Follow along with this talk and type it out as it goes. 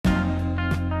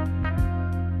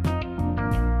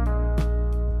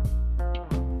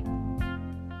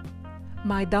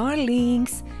My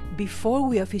darlings, before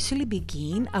we officially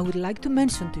begin, I would like to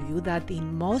mention to you that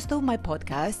in most of my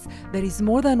podcasts, there is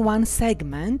more than one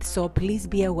segment, so please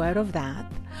be aware of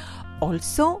that.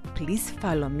 Also, please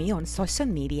follow me on social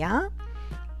media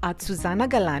at Susanna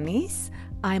Galanis.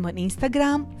 I'm on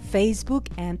Instagram, Facebook,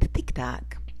 and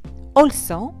TikTok.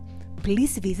 Also,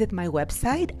 please visit my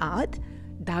website at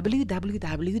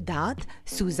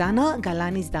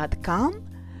www.susannagalanis.com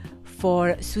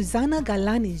for Susanna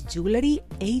Galanis Jewelry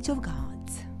Age of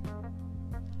Gods.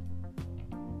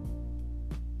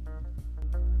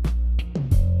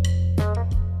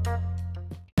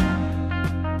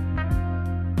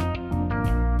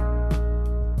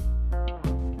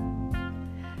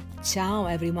 Ciao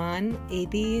everyone,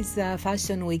 it is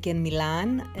Fashion Week in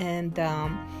Milan, and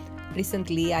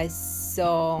recently I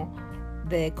saw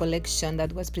the collection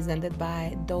that was presented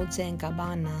by Dolce and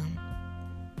Gabbana,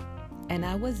 and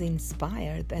I was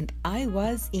inspired and I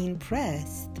was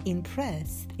impressed.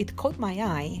 It caught my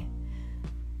eye.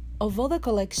 Of all the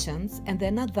collections, and they're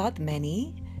not that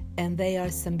many, and they are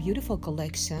some beautiful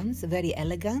collections, very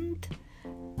elegant,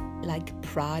 like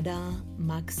Prada,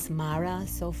 Max Mara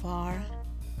so far,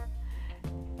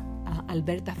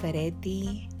 Alberta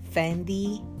Ferretti,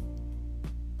 Fendi,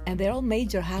 and they're all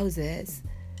major houses,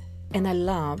 and I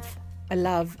love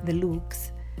the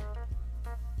looks.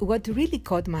 What really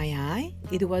caught my eye,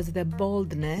 it was the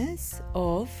boldness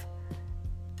of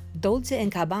Dolce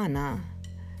and Gabbana.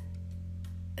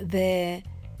 The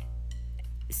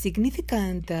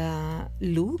significant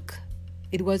look,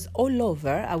 it was all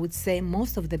over. I would say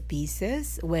most of the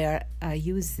pieces were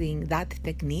using that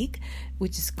technique,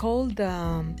 which is called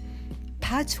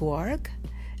patchwork.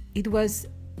 It was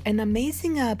an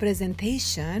amazing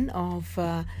presentation of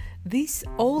this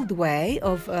old way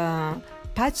of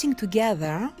patching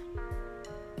together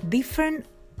different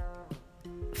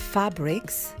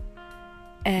fabrics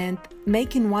and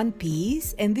making one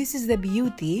piece, and this is the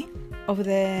beauty of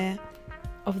the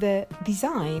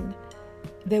design.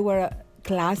 There were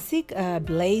classic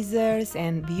blazers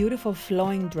and beautiful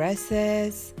flowing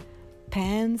dresses,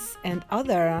 pants, and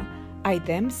other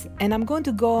items, and I'm going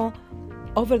to go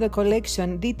over the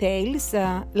collection details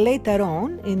later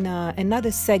on in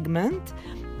another segment.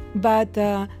 But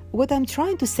what I'm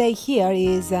trying to say here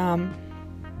is I'm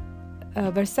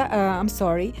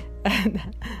sorry,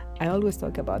 I always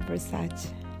talk about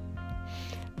Versace.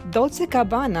 Dolce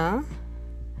Gabbana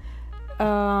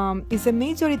is a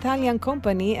major Italian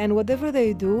company, and whatever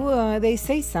they do, they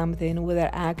say something with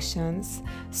their actions.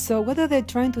 So what are they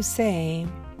trying to say?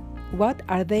 What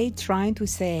are they trying to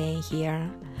say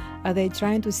here? Are they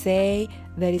trying to say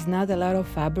there is not a lot of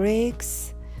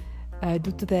fabrics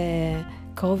due to the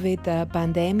COVID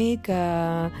pandemic,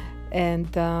 and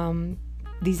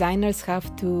designers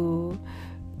have to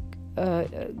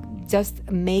just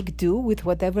make do with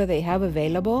whatever they have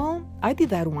available? I did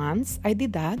that once.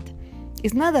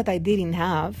 It's not that I didn't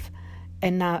have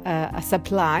a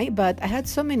supply, but I had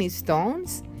so many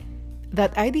stones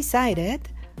that I decided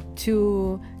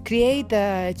to create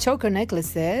choker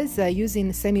necklaces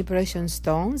using semi-precious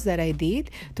stones that I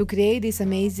did to create this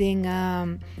amazing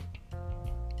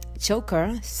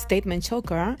statement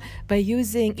choker by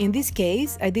using, in this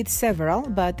case, I did several,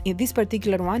 but in this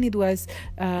particular one, it was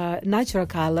natural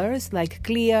colors like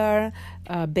clear,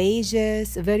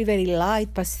 beiges, very, very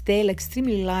light, pastel,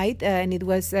 extremely light, and it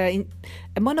was a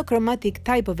monochromatic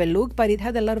type of a look, but it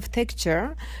had a lot of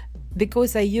texture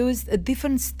because I used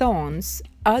different stones,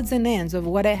 odds and ends of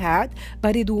what I had,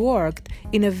 but it worked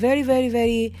in a very, very,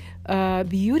 very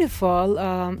beautiful,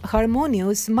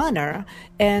 harmonious manner.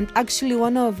 And actually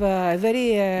one of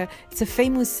it's a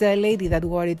famous lady that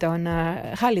wore it on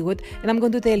Hollywood, and I'm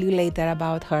going to tell you later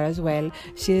about her as well.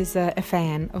 She's a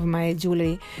fan of my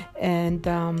jewelry and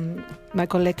my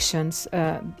collections,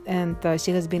 and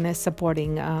she has been a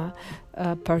supporting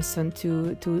person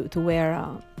to wear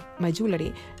my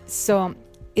jewelry. So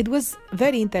it was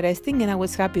very interesting, and I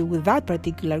was happy with that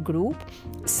particular group.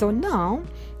 So now,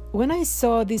 when I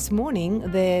saw this morning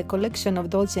the collection of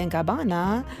Dolce &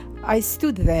 Gabbana, I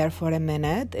stood there for a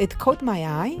minute. It caught my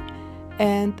eye,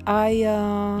 and I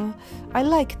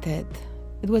liked it.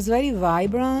 It was very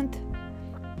vibrant,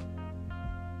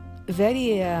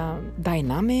 very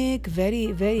dynamic,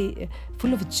 very, very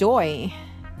full of joy,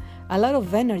 a lot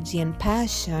of energy and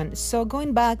passion. So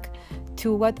going back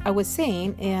to what I was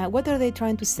saying, what are they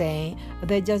trying to say? Are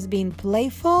they just being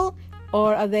playful,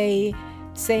 or are they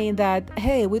saying that,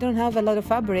 hey, we don't have a lot of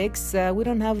fabrics, we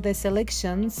don't have the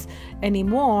selections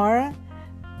anymore,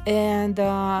 and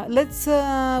let's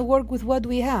work with what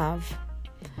we have?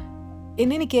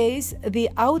 In any case, the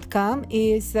outcome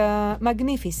is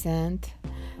magnificent.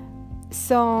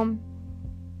 So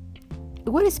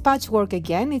what is patchwork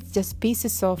again? It's just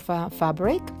pieces of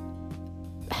fabric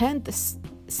hand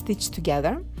stitched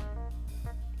together,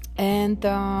 and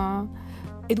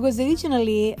it was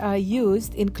originally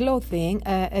used in clothing.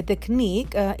 A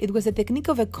technique. It was a technique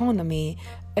of economy,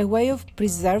 a way of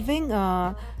preserving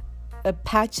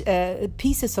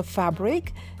pieces of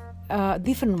fabric,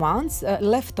 different ones,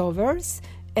 leftovers,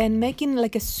 and making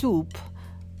like a soup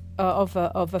of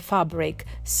a fabric.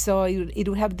 So it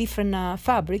would have different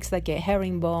fabrics, like a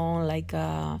herringbone, like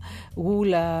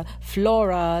wool,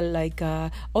 floral, like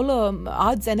all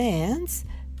odds and ends,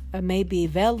 maybe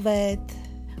velvet,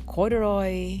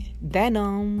 corduroy,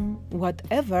 denim,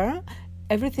 whatever.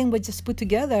 Everything was just put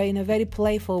together in a very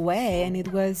playful way, and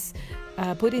it was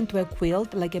put into a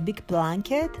quilt, like a big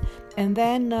blanket, and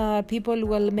then people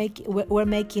were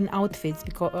making outfits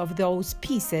because of those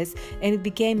pieces, and it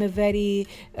became a very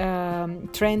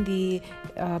trendy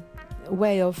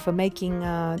way of making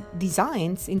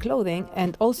designs in clothing,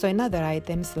 and also in other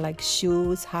items like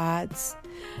shoes, hats,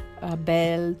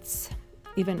 belts,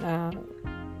 even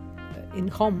in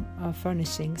home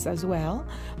furnishings as well.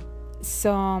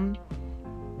 So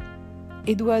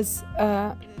it was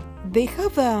they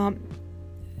have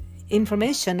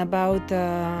information about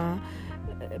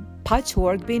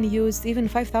patchwork being used even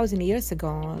 5,000 years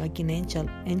ago, like in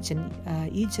ancient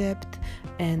Egypt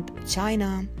and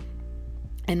China,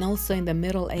 and also in the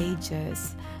Middle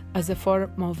Ages as a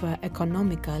form of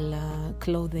economical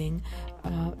clothing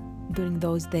during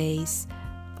those days.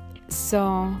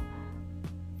 So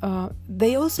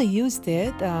they also used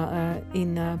it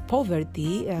in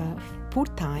poverty, poor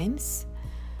times,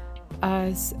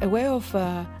 as a way of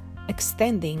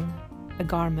extending a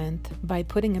garment by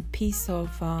putting a piece of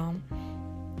a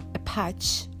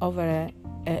patch over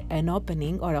an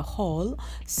opening or a hole.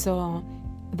 So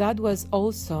that was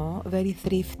also very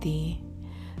thrifty.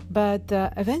 But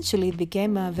eventually it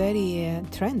became very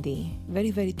trendy,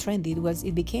 very, very trendy.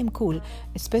 It became cool,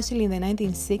 especially in the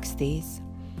 1960s.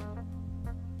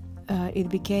 It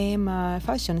became a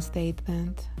fashion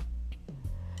statement.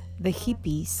 The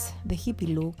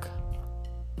hippie look.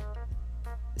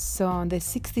 So in the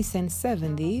 60s and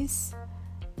 70s,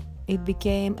 it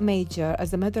became major.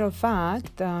 As a matter of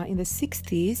fact, in the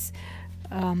 60s,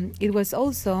 it was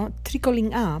also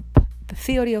trickling up. The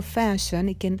theory of fashion,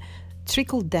 it can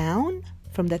trickle down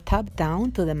from the top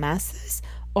down to the masses,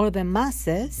 or the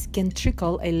masses can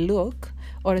trickle a look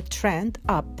or a trend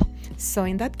up. So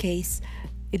in that case,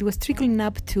 it was trickling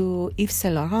up to Yves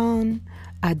Saint Laurent,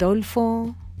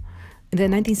 Adolfo. In the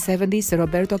 1970s,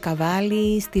 Roberto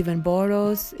Cavalli, Stephen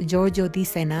Boros, Giorgio Di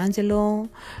Sanangelo.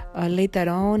 Later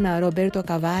on, Roberto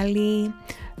Cavalli,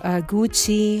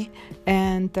 Gucci,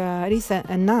 and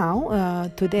now,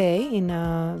 today, in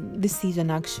this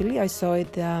season actually, I saw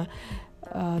it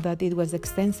that it was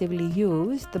extensively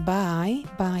used by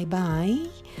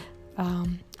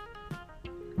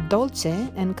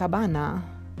Dolce and Gabbana.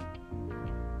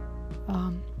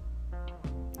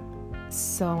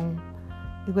 So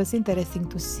it was interesting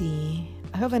to see.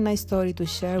 I have a nice story to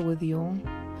share with you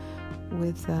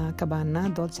with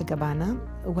Gabbana, Dolce Gabbana.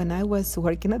 When I was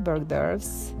working at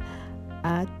Bergdorf's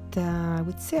at, I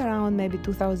would say around maybe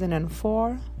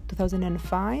 2004,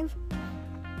 2005,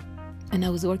 and I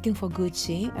was working for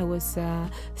Gucci. I was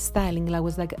styling. I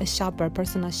was like a shopper,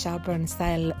 personal shopper, and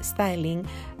styling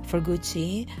for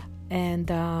Gucci. And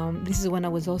this is when I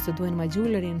was also doing my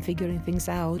jewelry and figuring things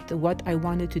out, what I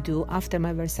wanted to do after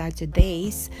my Versace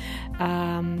days.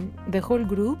 The whole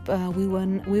group, we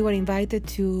were invited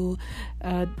to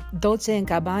Dolce &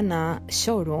 Gabbana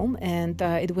showroom, and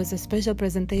it was a special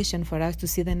presentation for us to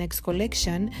see the next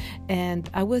collection. And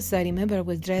I remember I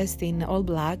was dressed in all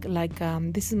black, like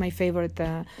this is my favorite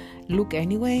look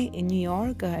anyway. In New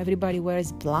York, everybody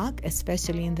wears black,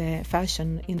 especially in the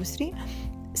fashion industry.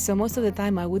 So most of the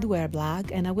time I would wear black,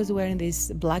 and I was wearing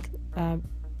this black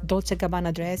Dolce &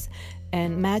 Gabbana dress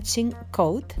and matching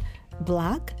coat,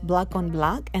 black on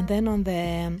black, and then on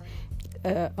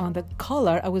the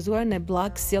collar I was wearing a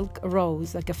black silk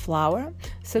rose, like a flower.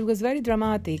 So it was very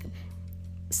dramatic.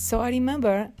 So I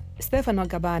remember Stefano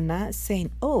Gabbana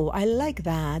saying, "Oh, I like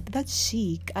that. That's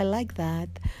chic. I like that.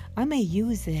 I may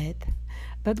use it."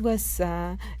 That was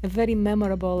a very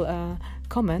memorable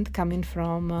comment coming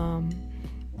from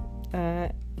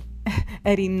a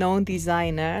renowned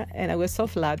designer, and I was so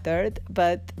flattered.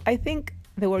 But I think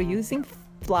they were using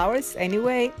flowers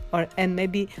anyway, and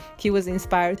maybe he was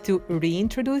inspired to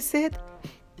reintroduce it,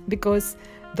 because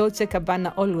Dolce &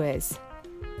 Gabbana always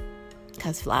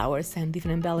has flowers and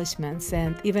different embellishments,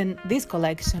 and even this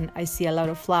collection I see a lot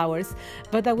of flowers,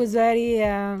 but I was very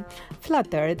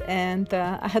flattered, and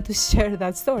I had to share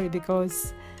that story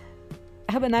because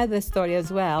I have another story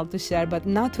as well to share, but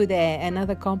not today.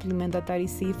 Another compliment that I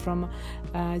received from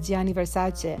Gianni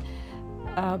Versace,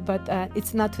 but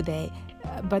it's not today.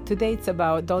 But today it's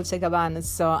about Dolce Gabbana.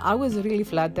 So I was really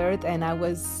flattered, and I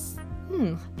was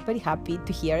very happy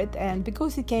to hear it, and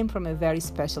because it came from a very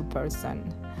special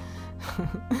person,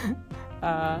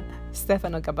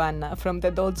 Stefano Gabbana from the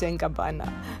Dolce and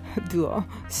Gabbana duo.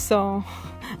 So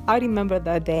I remember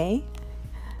that day,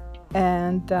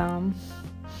 and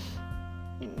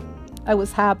I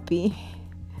was happy.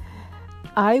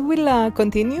 I will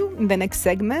continue in the next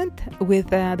segment with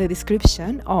the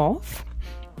description of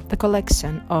the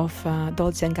collection of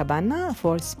Dolce & Gabbana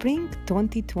for Spring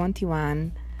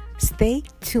 2021. Stay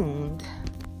tuned.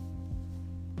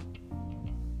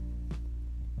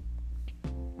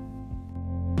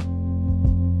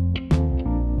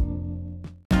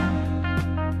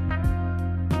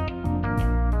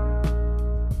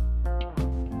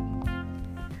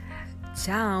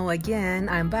 Ciao again,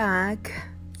 I'm back.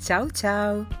 Ciao,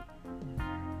 ciao.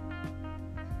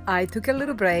 I took a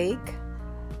little break.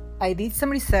 I did some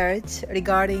research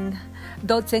regarding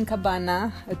Dolce &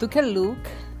 Gabbana. I took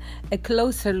a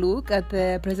closer look at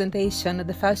the presentation at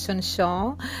the fashion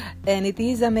show, and it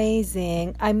is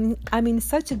amazing. I'm in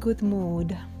such a good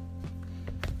mood.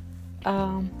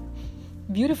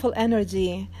 Beautiful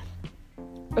energy.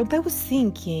 But I was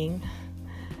thinking,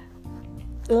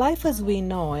 life as we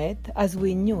know it, as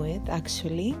we knew it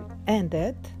actually,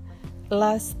 ended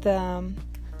last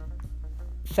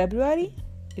February.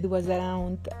 It was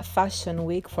around Fashion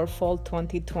Week for Fall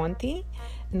 2020,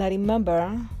 and I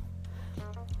remember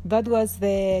that was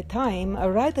the time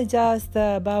right just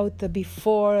about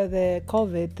before the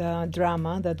COVID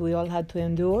drama that we all had to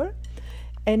endure.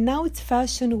 And now it's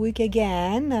Fashion Week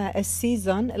again, a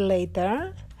season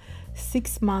later,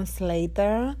 6 months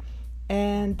later,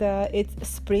 and it's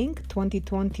spring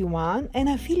 2021, and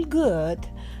I feel good.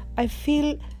 I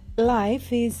feel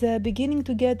life is beginning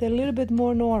to get a little bit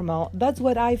more normal. That's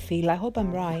what I feel. I hope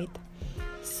I'm right.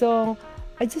 So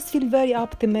I just feel very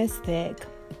optimistic.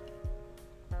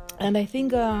 And I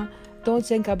think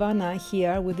Dolce & Gabbana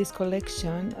here with this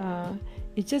collection,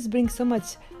 it just brings so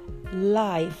much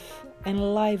life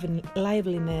and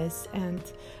liveliness and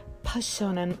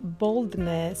passion and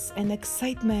boldness and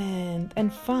excitement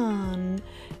and fun.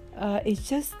 It's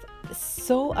just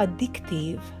so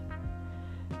addictive.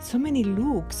 So many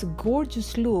looks,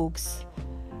 gorgeous looks.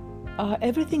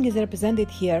 Everything is represented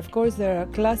here. Of course, there are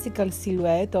classical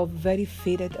silhouette of very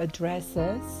fitted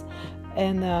dresses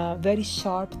and very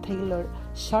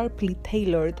sharply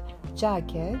tailored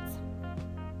jackets.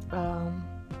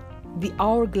 The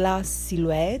hourglass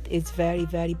silhouette is very,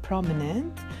 very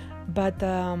prominent, but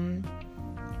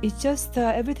it's just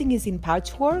everything is in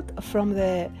patchwork from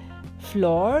the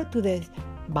floor to the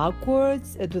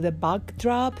backwards, to the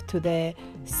backdrop, to the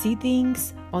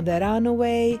seatings on the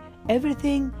runway.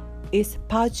 Everything is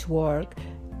patchwork,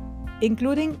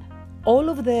 including all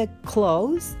of the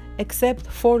clothes except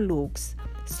 4 looks.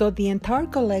 So the entire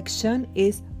collection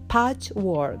is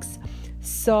patchworks.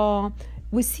 So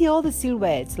we see all the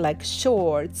silhouettes like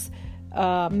shorts,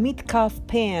 mid-calf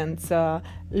pants,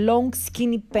 long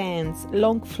skinny pants,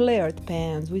 long flared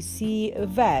pants. We see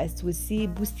vests, we see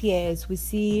bustiers, we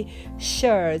see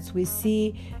shirts, we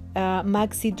see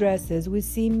maxi dresses, we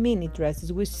see mini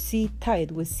dresses, we see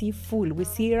tight, we see full, we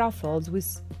see ruffles,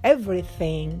 with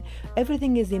everything.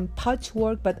 Everything is in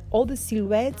patchwork, but all the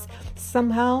silhouettes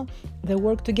somehow they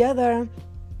work together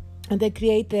and they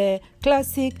create a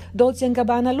classic Dolce &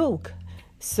 Gabbana look.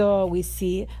 So we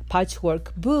see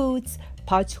patchwork boots,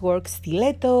 patchwork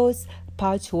stilettos,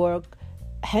 patchwork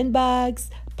handbags,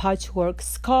 patchwork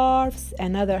scarves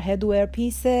and other headwear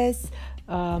pieces,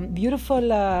 beautiful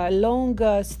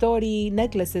long story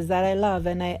necklaces that I love,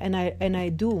 and I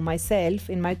do myself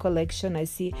in my collection. I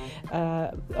see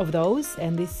of those,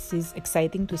 and this is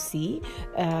exciting to see.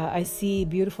 I see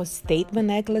beautiful statement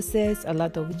necklaces, a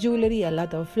lot of jewelry, a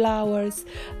lot of flowers,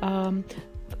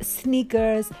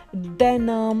 sneakers,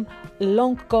 denim,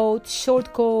 long coats,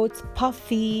 short coats,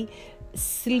 puffy,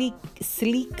 sleek,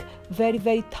 very,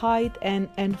 very tight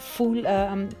and full,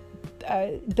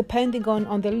 depending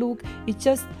on the look. It's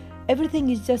just, everything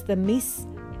is just a mix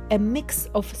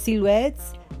of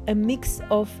silhouettes, a mix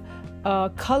of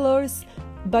colors,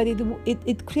 but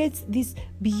it creates this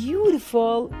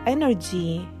beautiful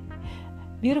energy.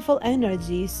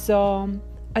 So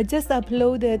I just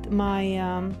uploaded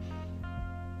my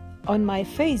on my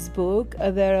Facebook,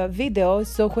 there are videos,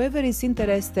 so whoever is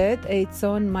interested, it's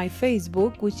on my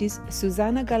Facebook, which is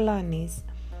Susanna Galanis.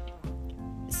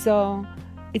 So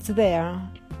it's there,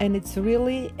 and it's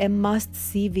really a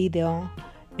must-see video.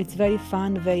 It's very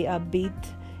fun, very upbeat.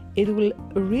 It will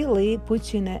really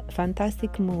put you in a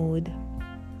fantastic mood.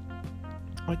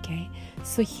 Okay,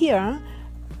 so here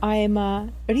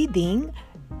I'm reading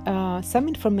some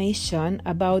information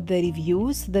about the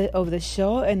reviews of the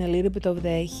show and a little bit of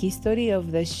the history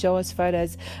of the show as far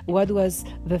as what was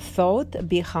the thought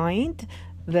behind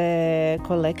the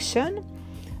collection.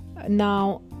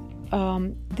 Now,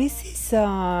 this is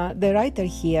the writer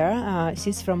here.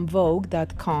 She's from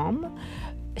Vogue.com.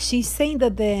 She's saying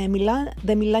that the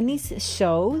Milanese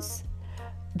shows,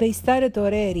 they started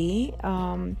already,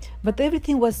 but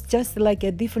everything was just like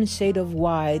a different shade of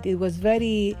white. It was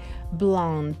very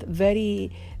blonde,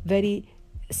 very, very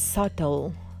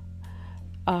subtle.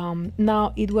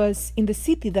 Now, it was in the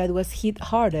city that was hit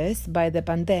hardest by the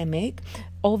pandemic,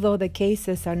 although the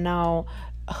cases are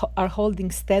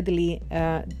holding steadily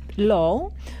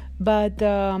low. But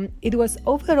it was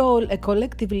overall a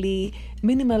collectively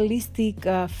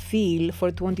minimalistic feel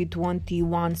for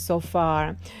 2021 so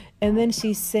far. And then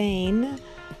she's saying,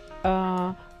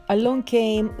 along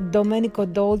came Domenico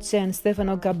Dolce and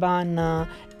Stefano Gabbana,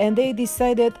 and they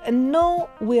decided, no,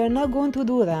 we are not going to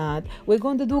do that. We're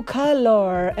going to do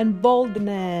color and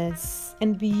boldness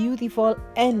and beautiful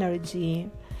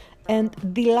energy and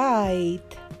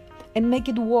delight and make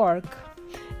it work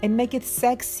and make it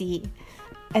sexy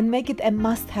and make it a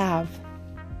must-have.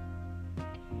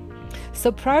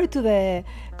 So prior to the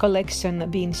collection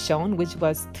being shown, which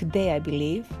was today, I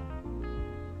believe,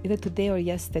 either today or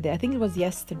yesterday, I think it was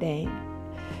yesterday,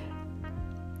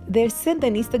 they sent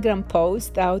an Instagram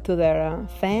post out to their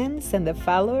fans and the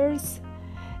followers,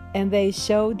 and they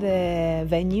showed the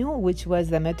venue, which was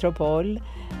the Metropole,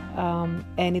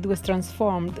 and it was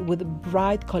transformed with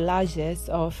bright collages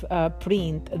of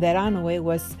print. The runway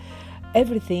was,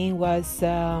 everything was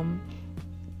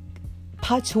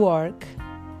patchwork.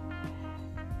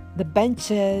 The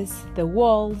benches, the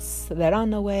walls, the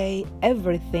runway,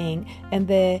 everything. And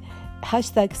the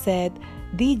hashtag said,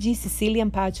 DG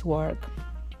Sicilian Patchwork.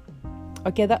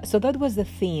 Okay, so that was the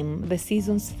theme, the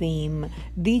season's theme,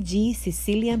 DG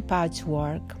Sicilian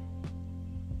Patchwork.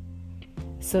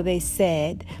 So they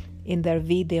said in their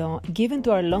video, given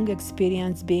to our long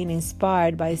experience being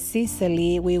inspired by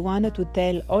Sicily, we wanted to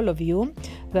tell all of you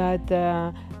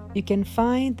that you can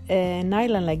find an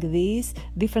island like this,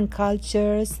 different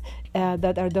cultures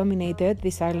that are dominated.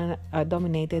 This island are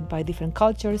dominated by different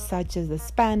cultures such as the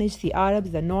Spanish, the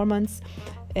Arabs, the Normans,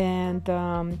 and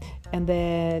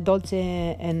the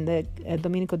Dolce and the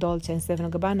Domenico Dolce and Stefano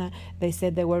Gabbana. They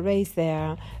said they were raised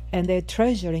there, and they're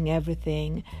treasuring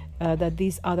everything that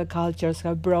these other cultures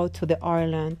have brought to the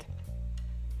island,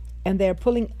 and they're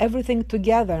pulling everything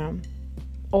together,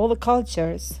 all the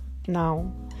cultures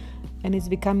now. And it's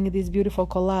becoming this beautiful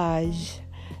collage,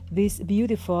 this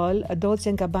beautiful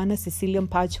Dolce & Gabbana Sicilian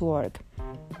patchwork.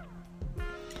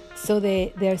 So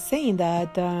they are saying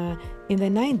that in the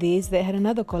 90s they had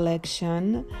another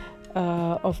collection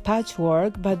of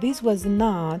patchwork, but this was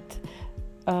not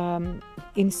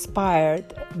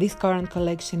inspired, this current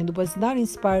collection. It was not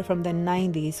inspired from the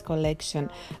 90s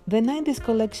collection. The 90s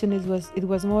collection, it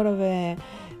was more of a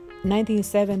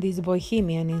 1970s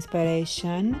bohemian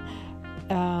inspiration.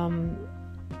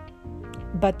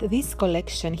 But this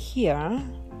collection here,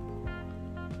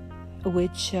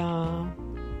 which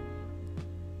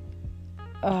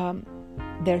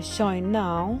they're showing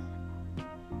now,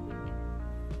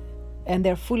 and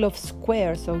they're full of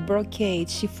squares of brocade,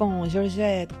 chiffon,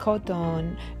 georgette,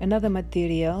 cotton, and other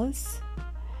materials.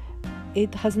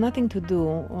 It has nothing to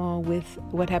do with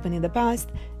what happened in the past.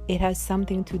 It has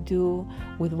something to do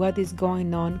with what is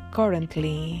going on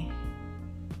currently.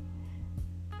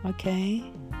 Okay?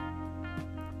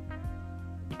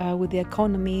 With the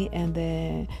economy and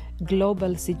the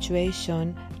global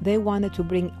situation, they wanted to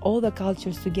bring all the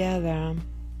cultures together.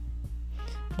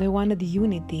 They wanted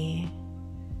unity.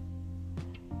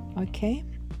 Okay?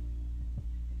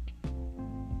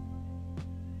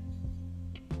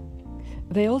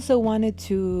 They also wanted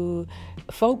to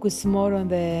focus more on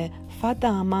the fatta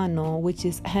a mano, which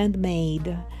is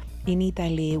handmade in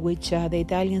Italy, which the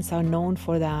Italians are known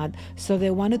for that. So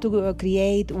they wanted to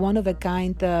create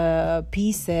one-of-a-kind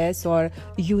pieces or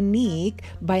unique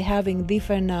by having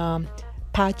different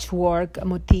patchwork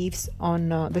motifs on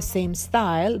the same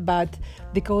style, but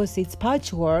because it's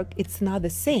patchwork, it's not the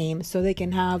same. So they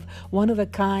can have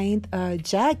one-of-a-kind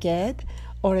jacket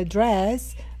or a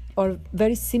dress or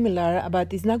very similar,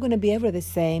 but it's not going to be ever the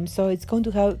same. So it's going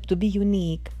to have to be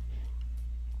unique.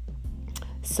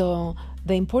 So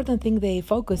the important thing they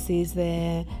focus is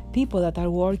the people that are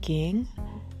working,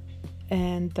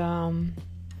 and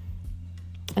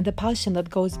the passion that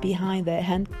goes behind the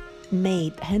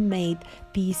handmade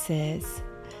pieces,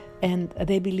 and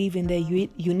they believe in the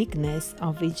uniqueness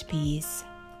of each piece.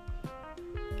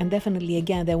 And definitely,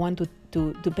 again, they want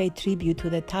to pay tribute to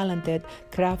the talented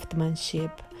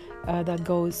craftsmanship that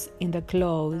goes in the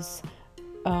clothes.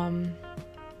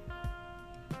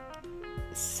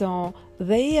 So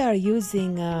they are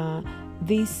using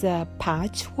this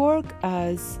patchwork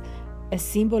as a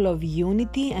symbol of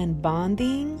unity and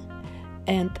bonding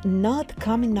and not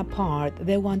coming apart.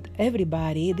 They want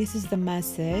everybody, this is the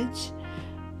message,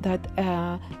 that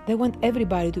they want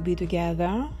everybody to be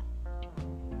together.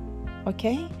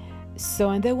 Okay? So,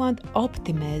 and they want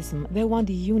optimism, they want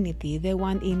unity, they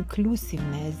want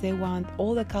inclusiveness, they want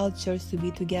all the cultures to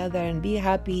be together and be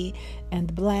happy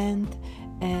and blend,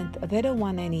 and they don't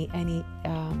want any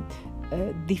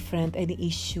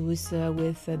issues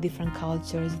with different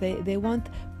cultures. They want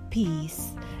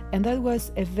peace. And that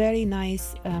was a very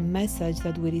nice message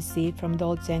that we received from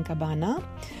Dolce & Gabbana.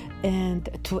 And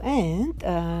to end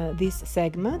this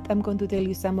segment, I'm going to tell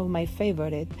you some of my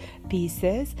favorite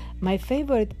pieces. My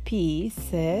favorite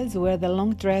pieces were the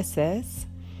long dresses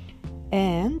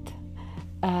and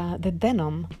the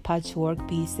denim patchwork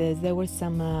pieces. There were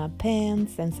some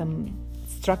pants and some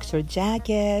structured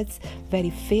jackets, very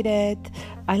fitted.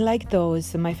 I like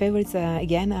those. My favorites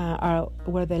again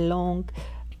were the long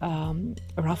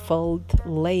ruffled,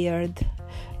 layered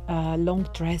long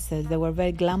dresses. They were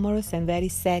very glamorous and very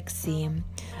sexy.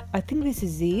 I think this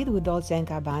is it with Dolce &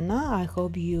 Gabbana. I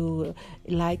hope you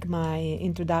like my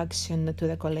introduction to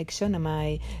the collection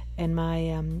and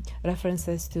my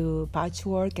references to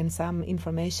patchwork and some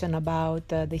information about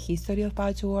the history of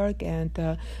patchwork and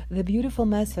the beautiful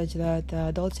message that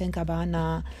Dolce &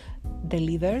 Gabbana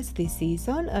delivers this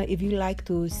season. If you like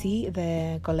to see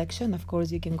the collection, of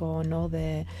course you can go on all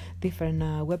the different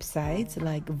websites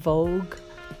like Vogue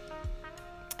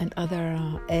and other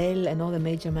Elle and all the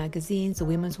major magazines,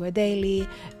 Women's Wear Daily,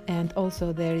 and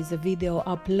also there is a video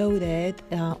uploaded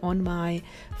on my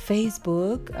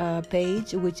Facebook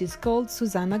page, which is called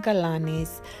Susanna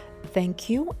Galanis. Thank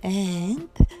you, and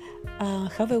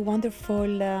have a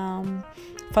wonderful,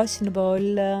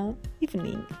 fashionable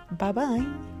evening. Bye-bye.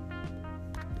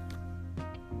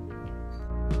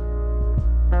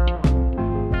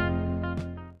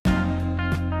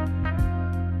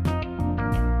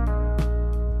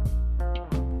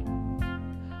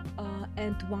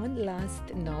 And one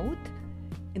last note,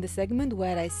 in the segment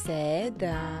where I said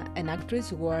an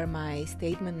actress wore my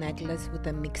statement necklace with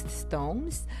the mixed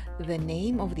stones, the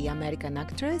name of the American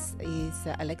actress is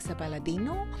Alexa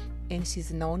Palladino, and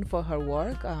she's known for her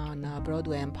work on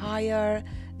Broadway Empire,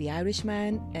 The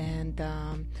Irishman, and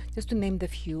just to name the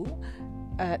few,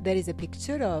 there is a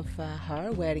picture of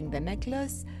her wearing the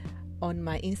necklace on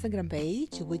my Instagram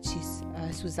page, which is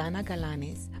Susanna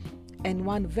Galanis. And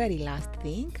one very last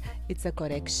thing, it's a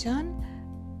correction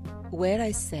where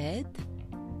I said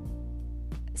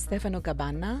Stefano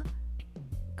Gabbana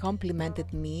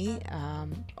complimented me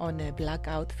on a black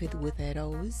outfit with a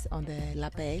rose on the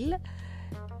lapel.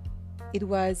 It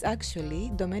was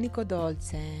actually Domenico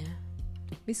Dolce.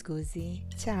 Mi scusi.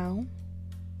 Ciao.